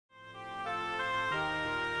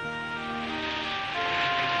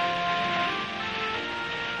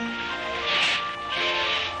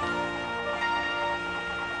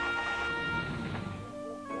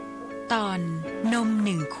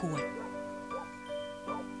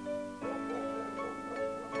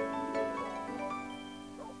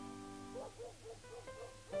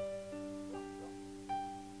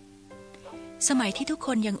สมัยที่ทุกค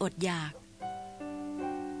นยังอดอยาก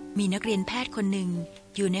มีนักเรียนแพทย์คนหนึ่ง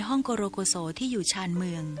อยู่ในห้องโกโรโกโสที่อยู่ชานเ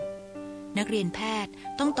มืองนักเรียนแพทย์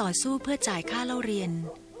ต้องต่อสู้เพื่อจ่ายค่าเล่าเรียน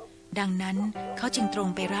ดังนั้นเขาจึงตรง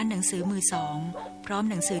ไปร้านหนังสือมือสองพร้อม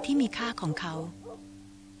หนังสือที่มีค่าของเขา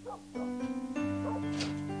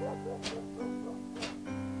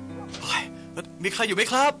มีใครอยู่ไหม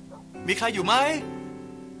ครับมีใครอยู่ไหม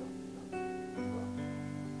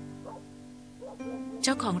เ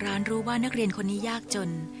จ้าของร้านรู้ว่านักเรียนคนนี้ยากจน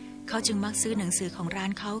เขาจึงมักซื้อหนังสือของร้า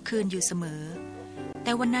นเขาคืนอยู่เสมอแ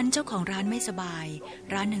ต่วันนั้นเจ้าของร้านไม่สบาย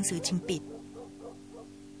ร้านหนังสือจึงปิด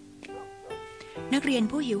นักเรียน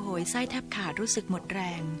ผู้หิวโหยไส้แทบขาดรู้สึกหมดแร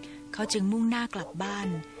งเขาจึงมุ่งหน้ากลับบ้าน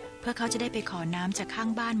เพื่อเขาจะได้ไปขอน้ำจากข้าง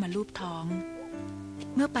บ้านมาลูบท้อง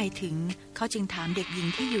เมื่อไปถึงเขาจึงถามเด็กหญิง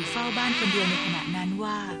ที่อยู่เฝ้าบ้านคนเดียวในขณะนั้น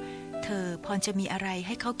ว่าเธอพอจะมีอะไรใ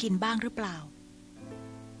ห้เขากินบ้างหรือเปล่า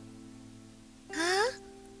ฮะ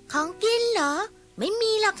ของกินเหรอไม่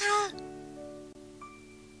มีหรอกค่ะ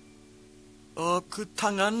คือถ้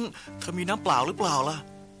างั้นเธอมีน้ำเปล่าหรือเปล่าล่ะ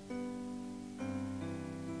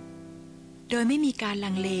โดยไม่มีการลั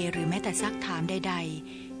งเลหรือแม้แต่ซักถามใด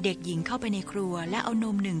ๆเด็กหญิงเข้าไปในครัวและเอาน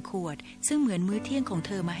ม1 ขวดซึ่งเหมือนมื้อเที่ยงของเ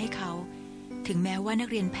ธอมาให้เขาถึงแม้ว่านัก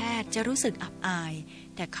เรียนแพทย์จะรู้สึกอับอาย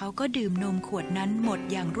แต่เขาก็ดื่มนมขวดนั้นหมด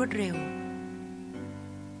อย่างรวดเร็ว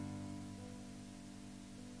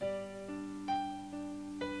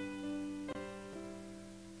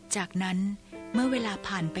จากนั้นเมื่อเวลา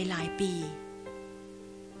ผ่านไปหลายปี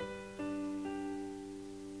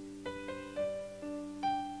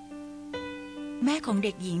แม่ของเ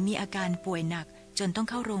ด็กหญิงมีอาการป่วยหนักจนต้อง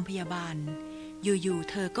เข้าโรงพยาบาลอยู่ๆ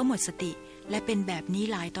เธอก็หมดสติและเป็นแบบนี้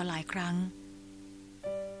หลายต่อหลายครั้ง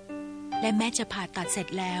และแม้จะผ่าตัดเสร็จ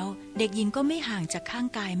แล้วเด็กหญิงก็ไม่ห่างจากข้าง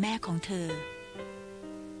กายแม่ของเธอ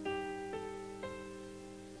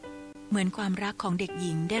เหมือนความรักของเด็กห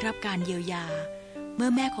ญิงได้รับการเยียวยาเมื่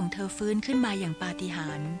อแม่ของเธอฟื้นขึ้นมาอย่างปาฏิหา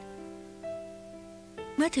ริย์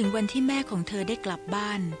เมื่อถึงวันที่แม่ของเธอได้กลับบ้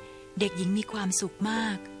านเด็กหญิงมีความสุขมา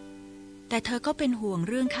กแต่เธอก็เป็นห่วง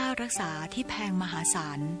เรื่องค่ารักษาที่แพงมหาศา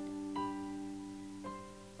ล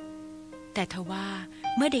แต่ทว่า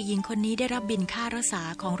เมื่อเด็กหญิงคนนี้ได้รับบิลค่ารักษา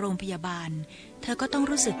ของโรงพยาบาลเธอก็ต้อง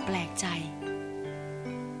รู้สึกแปลกใจ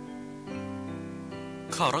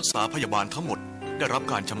ค่ารักษาพยาบาลทั้งหมดได้รับ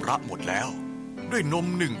การชำระหมดแล้วด้วยนม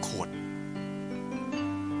1 ขวด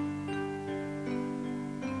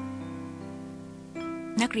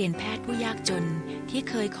นักเรียนแพทย์ผู้ยากจนที่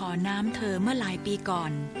เคยขอน้ำเธอเมื่อหลายปีก่อ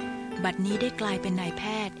นบัดนี้ได้กลายเป็นนายแพ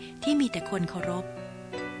ทย์ที่มีแต่คนเคารพ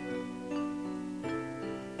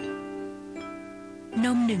น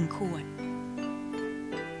ม1 ขวด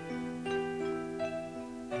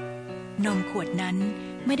นมขวดนั้น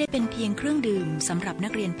ไม่ได้เป็นเพียงเครื่องดื่มสำหรับนั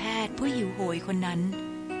กเรียนแพทย์ผู้หิวโหยคนนั้น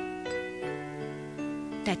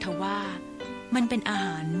แต่ทว่ามันเป็นอาห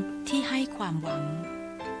ารที่ให้ความหวัง